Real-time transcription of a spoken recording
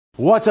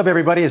What's up,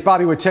 everybody? It's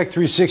Bobby with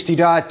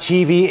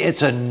Tech360.tv.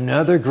 It's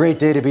another great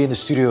day to be in the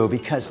studio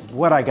because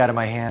what I got in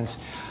my hands,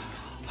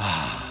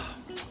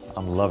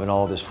 I'm loving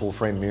all this full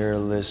frame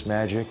mirrorless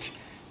magic.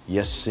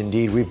 Yes,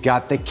 indeed, we've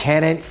got the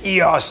Canon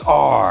EOS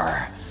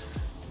R.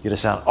 Get a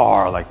sound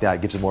R like that,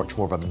 it gives it much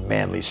more of a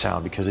manly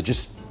sound because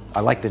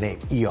I like the name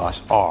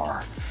EOS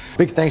R.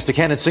 Big thanks to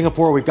Canon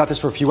Singapore. We've got this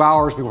for a few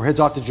hours before heads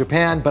off to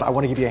Japan, but I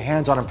want to give you a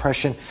hands-on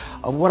impression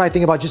of what I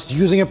think about just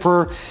using it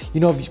for,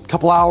 a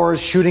couple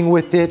hours, shooting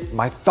with it,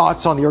 my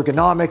thoughts on the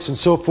ergonomics and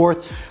so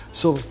forth.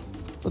 So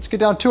let's get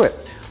down to it.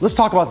 Let's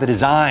talk about the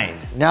design.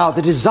 Now,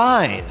 the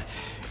design,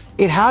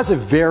 it has a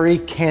very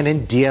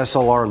Canon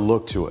DSLR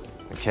look to it,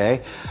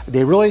 okay?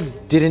 They really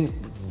didn't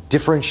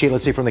differentiate,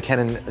 let's say, from the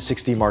Canon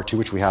 6D Mark II,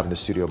 which we have in the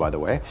studio, by the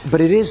way.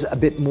 But it is a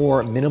bit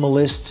more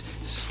minimalist,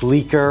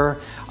 sleeker.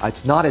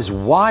 It's not as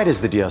wide as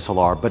the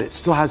DSLR, but it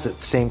still has that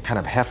same kind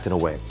of heft in a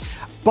way.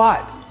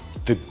 But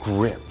the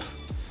grip,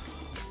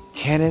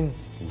 Canon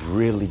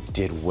really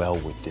did well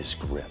with this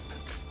grip.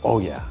 Oh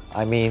yeah,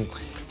 I mean,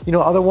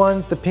 other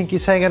ones, the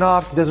pinky's hanging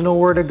off, doesn't know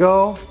where to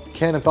go.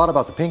 Canon thought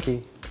about the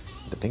pinky.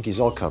 The pinky's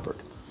all covered.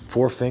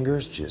 4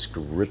 fingers, just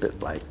grip it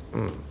like,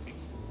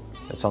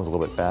 That sounds a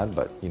little bit bad,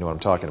 but you know what I'm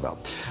talking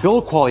about.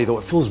 Build quality, though,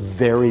 it feels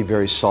very,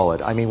 very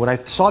solid. I mean, when I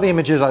saw the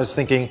images, I was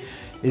thinking,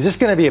 is this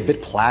gonna be a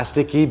bit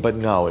plasticky? But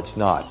no, it's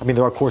not. I mean,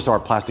 there are, of course,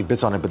 plastic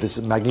bits on it, but this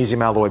is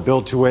magnesium alloy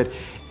build to it.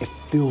 It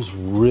feels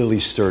really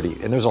sturdy,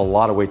 and there's a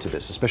lot of weight to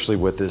this, especially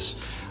with this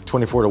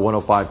 24 to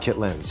 105 kit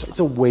lens. It's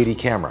a weighty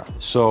camera.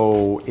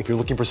 So if you're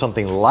looking for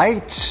something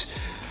light,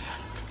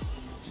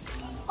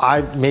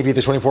 maybe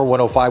the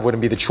 24-105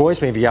 wouldn't be the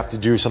choice. Maybe you have to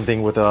do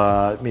something with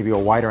maybe a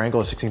wider angle,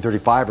 a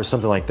 16-35 or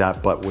something like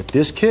that. But with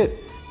this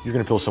kit, you're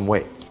gonna feel some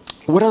weight.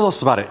 What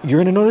else about it? You're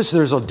gonna notice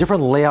there's a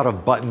different layout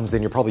of buttons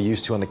than you're probably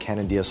used to on the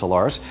Canon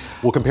DSLRs.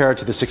 We'll compare it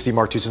to the 6D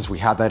Mark II since we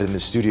have that in the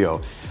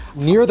studio.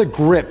 Near the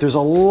grip, there's a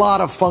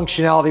lot of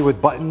functionality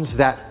with buttons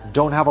that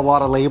don't have a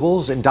lot of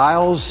labels and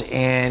dials,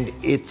 and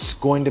it's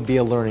going to be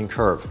a learning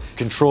curve.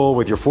 Control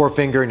with your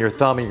forefinger and your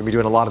thumb, and you're gonna be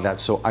doing a lot of that.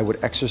 So I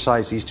would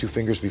exercise these 2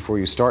 fingers before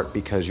you start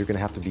because you're gonna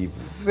have to be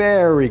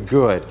very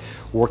good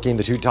working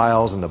the 2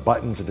 tiles and the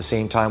buttons at the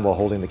same time while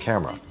holding the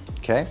camera,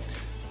 okay?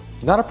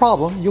 Not a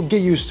problem, you'll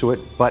get used to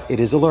it, but it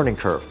is a learning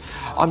curve.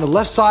 On the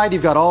left side,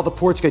 you've got all the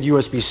ports, you've got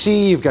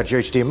USB-C, you've got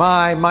your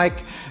HDMI,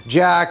 mic,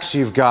 jacks,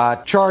 you've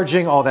got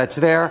charging, all that's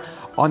there.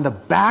 On the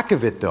back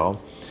of it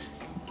though,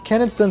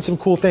 Canon's done some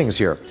cool things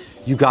here.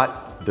 You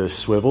got the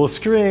swivel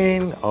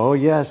screen. Oh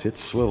yes, it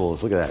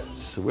swivels, look at that.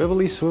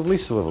 Swivelly, swivelly,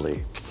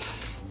 swivelly.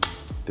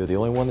 They're the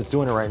only one that's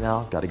doing it right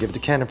now. Gotta give it to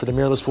Canon for the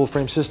mirrorless full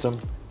frame system.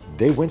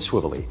 They went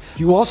swivelly.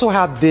 You also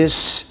have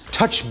this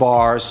touch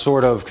bar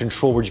sort of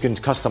control where you can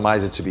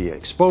customize it to be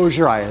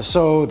exposure,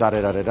 ISO,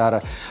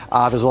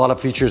 there's a lot of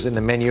features in the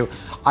menu.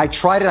 I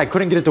tried it, I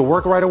couldn't get it to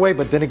work right away,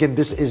 but then again,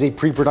 this is a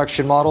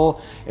pre-production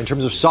model. In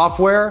terms of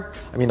software,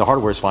 I mean, the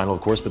hardware is final,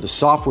 of course, but the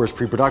software is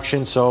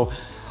pre-production, so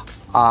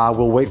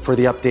we'll wait for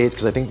the updates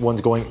because I think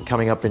one's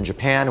coming up in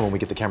Japan, and when we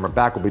get the camera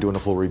back, we'll be doing a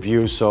full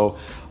review, so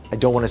I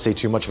don't want to say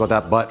too much about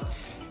that, but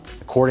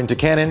according to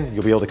Canon,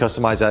 you'll be able to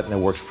customize that, and it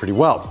works pretty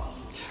well.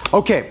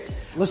 Okay,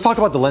 let's talk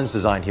about the lens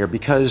design here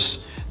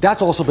because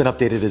that's also been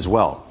updated as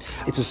well.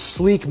 It's a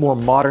sleek, more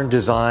modern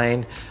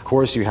design. Of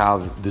course, you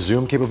have the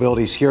zoom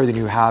capabilities here, then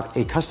you have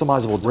a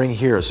customizable ring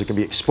here. So it can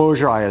be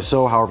exposure,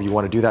 ISO, however you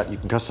want to do that, you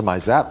can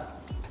customize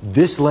that.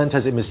 This lens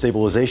has image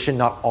stabilization,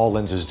 not all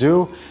lenses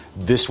do.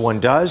 This one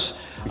does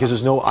because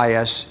there's no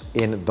IS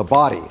in the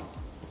body,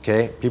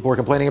 okay? People are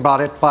complaining about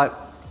it,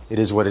 but it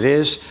is what it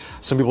is.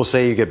 Some people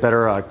say you get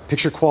better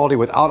picture quality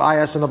without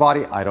IS in the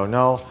body. I don't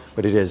know,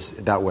 but it is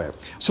that way.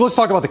 So let's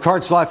talk about the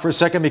card slot for a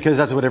second because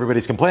that's what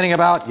everybody's complaining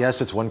about.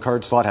 Yes, it's 1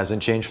 card slot,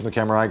 hasn't changed from the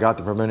camera I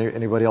got, from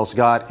anybody else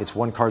got. It's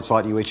 1 card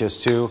slot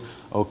UHS 2.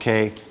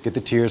 Okay, get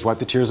the tears, wipe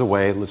the tears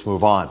away, let's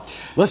move on.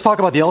 Let's talk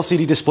about the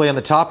LCD display on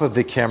the top of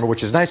the camera,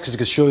 which is nice because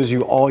it shows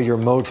you all your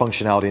mode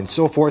functionality and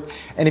so forth.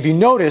 And if you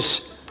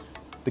notice,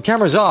 the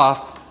camera's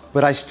off,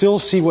 but I still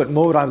see what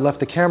mode I've left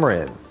the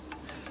camera in.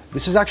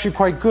 This is actually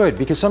quite good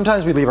because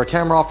sometimes we leave our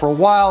camera off for a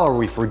while or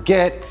we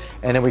forget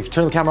and then we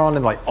turn the camera on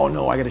and like, oh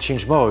no, I gotta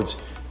change modes.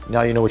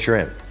 Now you know what you're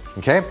in,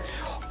 okay?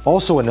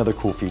 Also, another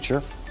cool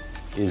feature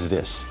is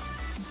this.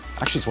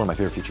 Actually, it's one of my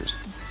favorite features.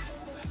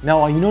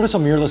 Now, you notice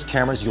on mirrorless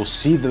cameras, you'll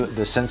see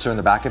the sensor in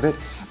the back of it.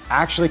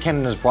 Actually,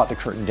 Canon has brought the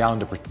curtain down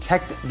to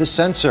protect the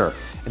sensor,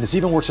 and this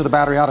even works with the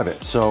battery out of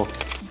it, so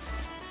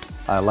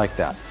I like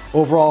that.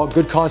 Overall,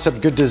 good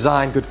concept, good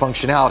design, good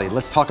functionality.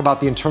 Let's talk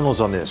about the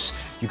internals on this.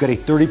 You've got a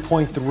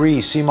 30.3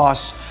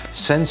 CMOS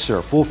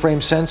sensor, full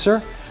frame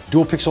sensor,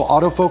 dual pixel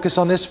autofocus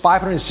on this,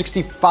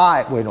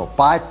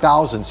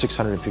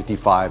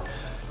 5,655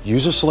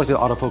 user selected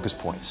autofocus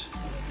points.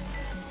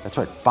 That's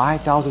right,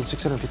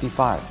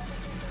 5,655.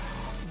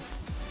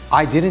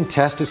 I didn't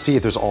test to see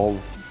if there's all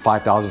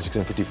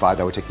 5,655,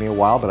 that would take me a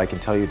while, but I can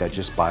tell you that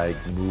just by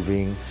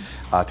moving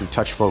through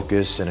touch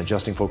focus and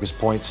adjusting focus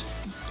points,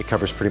 it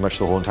covers pretty much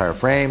the whole entire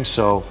frame,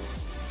 so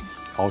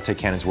I'll take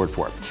Canon's word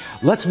for it.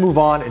 Let's move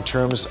on in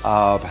terms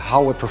of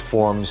how it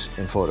performs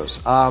in photos.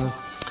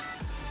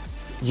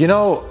 You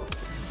know,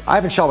 I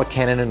haven't shot with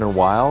Canon in a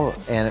while,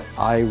 and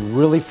I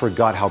really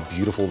forgot how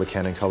beautiful the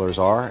Canon colors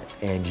are,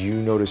 and you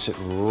notice it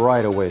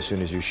right away as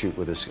soon as you shoot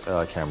with this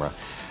camera.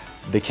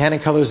 The Canon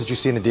colors that you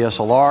see in the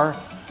DSLR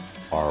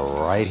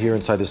are right here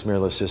inside this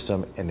mirrorless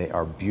system, and they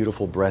are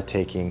beautiful,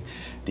 breathtaking.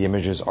 The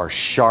images are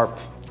sharp,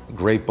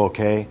 great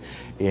bokeh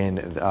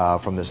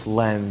from this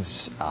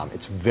lens.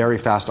 It's very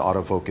fast to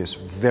autofocus,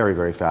 very,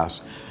 very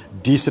fast.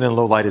 Decent in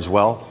low light as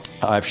well.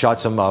 I've shot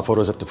some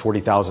photos up to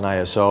 40,000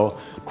 ISO.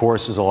 Of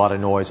course, there's a lot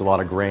of noise, a lot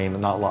of grain,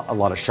 not a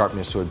lot of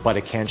sharpness to it, but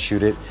it can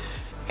shoot it.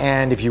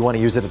 And if you want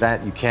to use it at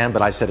that, you can,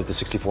 but I set it to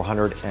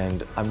 6400,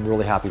 and I'm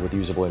really happy with the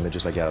usable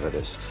images I get out of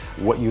this.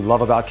 What you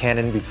love about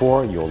Canon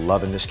before, you'll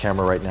love in this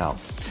camera right now.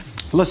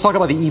 Let's talk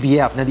about the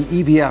EVF. Now, the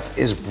EVF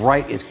is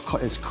bright,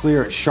 it's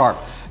clear, it's sharp.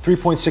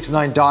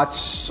 3.69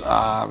 dots,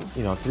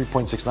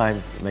 3.69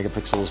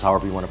 megapixels,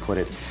 however you want to put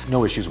it.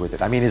 No issues with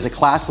it. I mean, is it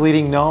class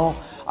leading? No.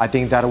 I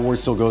think that award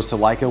still goes to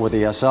Leica with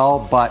the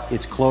SL, but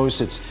it's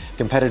close, it's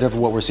competitive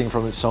with what we're seeing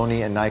from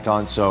Sony and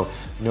Nikon, so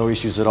no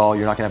issues at all.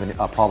 You're not gonna have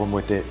a problem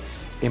with it.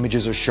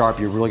 Images are sharp,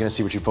 you're really gonna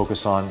see what you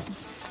focus on.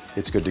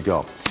 It's good to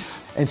go.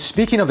 And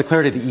speaking of the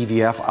clarity of the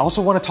EVF, I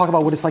also wanna talk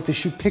about what it's like to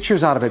shoot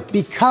pictures out of it,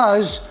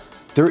 because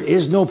there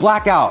is no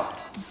blackout.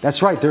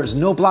 That's right, there is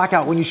no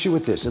blackout when you shoot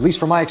with this, at least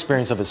from my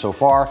experience of it so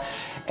far.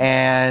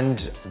 And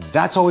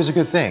that's always a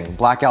good thing.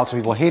 Blackout, some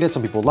people hate it,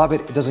 some people love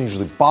it. It doesn't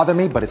usually bother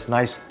me, but it's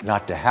nice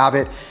not to have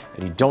it.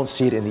 And you don't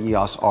see it in the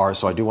EOS R,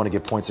 so I do want to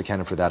give points to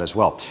Canon for that as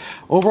well.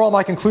 Overall,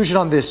 my conclusion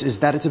on this is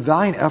that it's a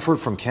valiant effort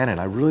from Canon.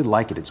 I really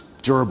like it. It's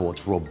durable,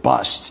 it's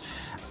robust,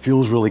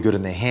 feels really good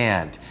in the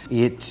hand.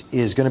 It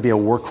is going to be a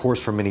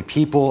workhorse for many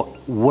people.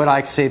 Would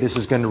I say this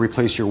is going to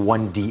replace your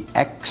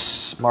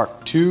 1DX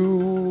Mark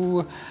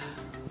II?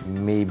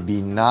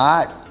 Maybe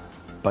not.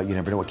 But you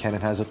never know what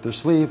Canon has up their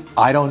sleeve.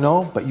 I don't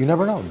know, but you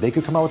never know. They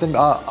could come out with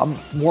a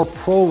more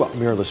pro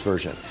mirrorless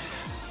version.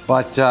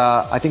 But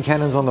I think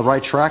Canon's on the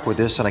right track with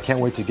this, and I can't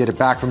wait to get it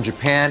back from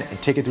Japan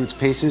and take it through its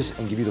paces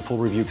and give you the full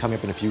review coming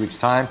up in a few weeks'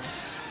 time.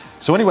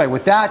 So anyway,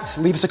 with that,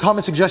 leave us a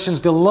comment, suggestions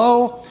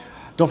below.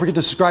 Don't forget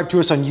to subscribe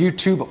to us on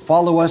YouTube,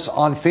 follow us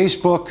on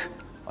Facebook.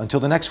 Until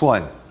the next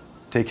one,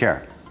 take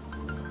care.